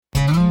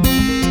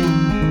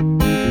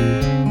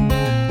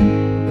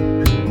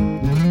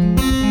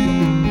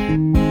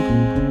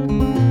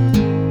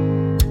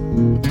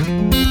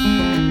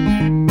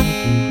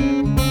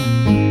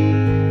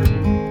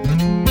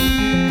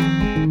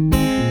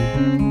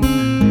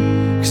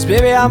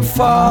baby, I'm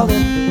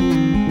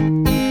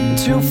falling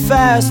too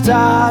fast,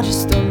 I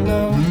just don't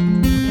know.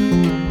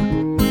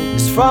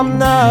 It's from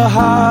the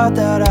heart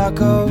that I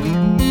go.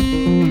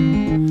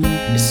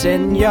 It's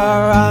in your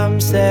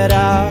arms that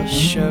I'll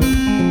show.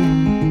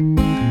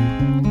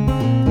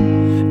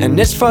 And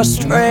it's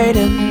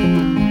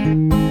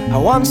frustrating. I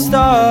once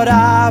thought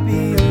I'd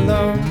be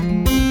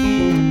alone,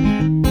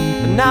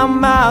 but now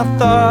my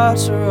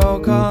thoughts are all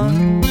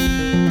gone.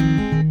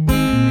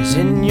 It's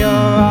in your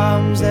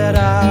arms that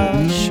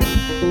I'll show.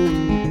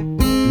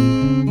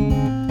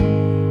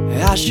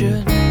 I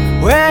should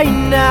wait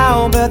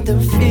now, but the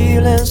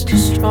feeling's too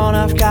strong.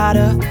 I've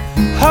gotta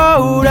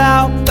hold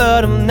out,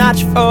 but I'm not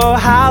sure for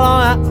how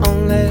long. I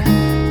only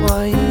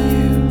want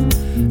you.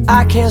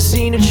 I can't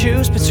seem to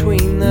choose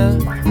between the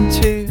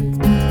two.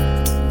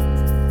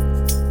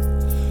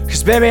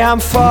 'Cause baby, I'm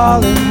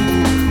falling,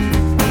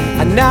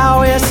 and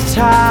now it's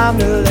time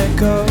to let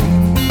go.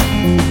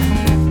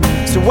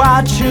 So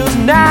I choose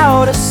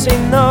now to say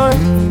no.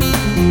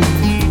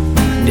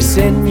 It's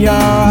in your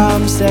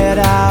arms that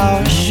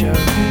I'll show.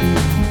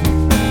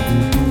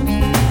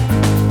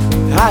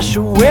 I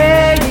should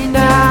wait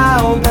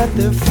now, but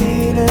the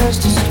feeling's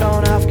too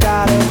strong. I've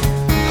gotta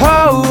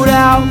hold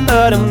out,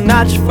 but I'm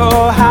not sure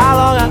for how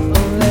long. I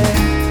only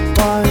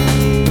want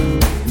you.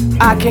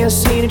 I can't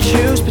seem to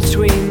choose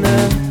between the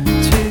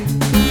two.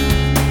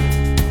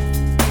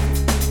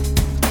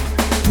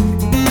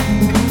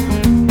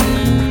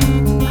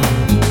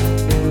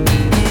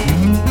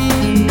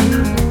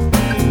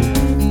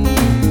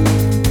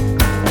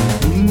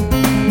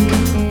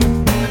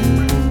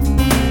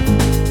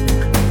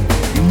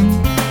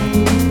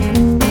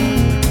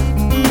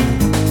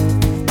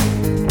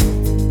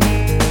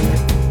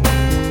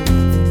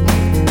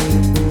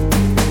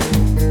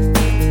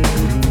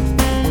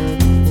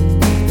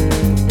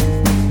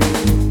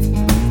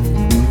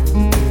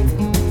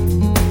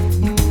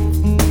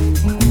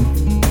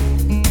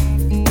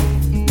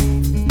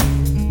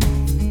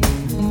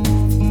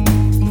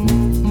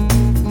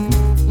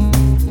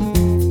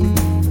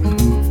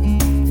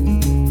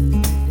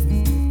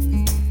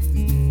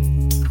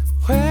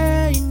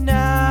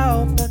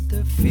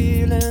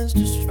 Feeling's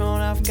too strong.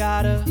 I've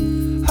gotta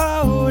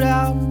hold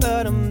out,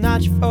 but I'm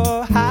not sure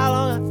for how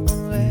long. I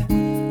only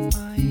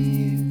want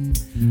you.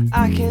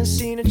 I can't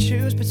seem to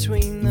choose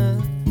between the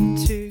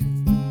two.